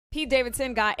Pete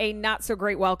Davidson got a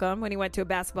not-so-great welcome when he went to a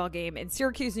basketball game in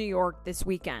Syracuse, New York this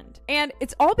weekend. And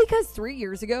it's all because 3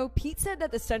 years ago, Pete said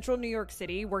that the central New York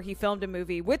City, where he filmed a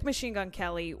movie with Machine Gun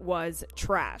Kelly, was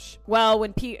trash. Well,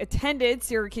 when Pete attended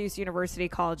Syracuse University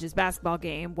College's basketball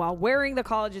game while wearing the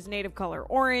college's native color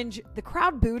orange, the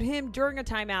crowd booed him during a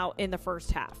timeout in the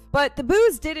first half. But the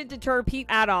boos didn't deter Pete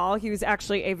at all. He was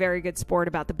actually a very good sport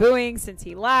about the booing, since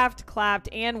he laughed, clapped,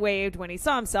 and waved when he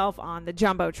saw himself on the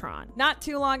Jumbotron. Not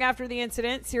too long after the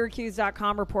incident,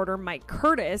 Syracuse.com reporter Mike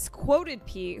Curtis quoted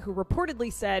Pete, who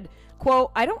reportedly said, quote,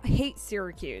 "I don't hate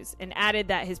Syracuse," and added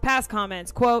that his past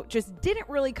comments, quote, "just didn't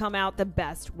really come out the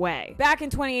best way." Back in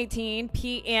 2018,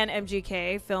 Pete and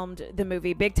MGK filmed the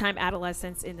movie Big Time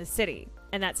Adolescence in the City.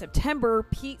 And that September,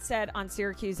 Pete said on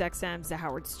Syracuse XM's The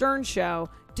Howard Stern Show,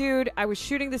 "Dude, I was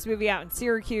shooting this movie out in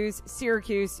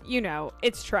Syracuse, you know,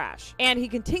 it's trash." And he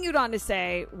continued on to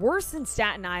say, "Worse than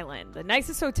Staten Island. The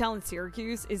nicest hotel in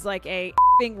Syracuse is like a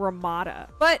f***ing Ramada."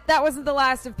 But that wasn't the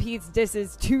last of Pete's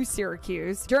disses to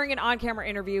Syracuse. During an on-camera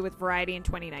interview with Variety in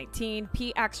 2019,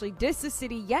 Pete actually dissed the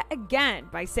city yet again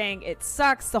by saying it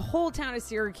sucks, the whole town of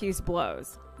Syracuse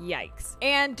blows. Yikes.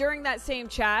 And during that same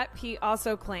chat, Pete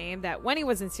also claimed that when he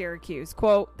was in Syracuse,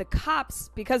 quote, "the cops,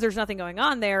 because there's nothing going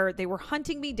on there, they were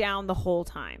hunting me down the whole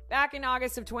time." Back in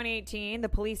August of 2018, the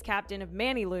police captain of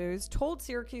Manny Lou's told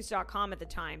Syracuse.com at the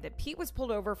time that Pete was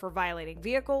pulled over for violating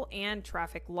vehicle and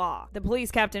traffic law. The police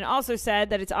captain also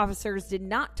said that its officers did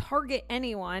not target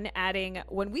anyone, adding,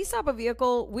 "When we stop a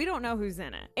vehicle, we don't know who's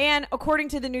in it." And according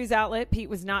to the news outlet, Pete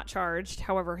was not charged.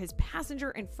 However, his passenger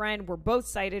and friend were both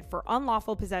cited for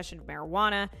unlawful possession of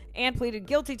marijuana and pleaded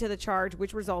guilty to the charge,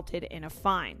 which resulted in a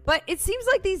fine. But it seems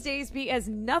like these days Pete has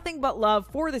nothing but love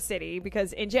for the city,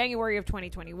 because in January of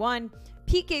 2021,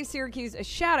 Pete gave Syracuse a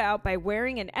shout out by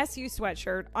wearing an SU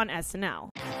sweatshirt on SNL.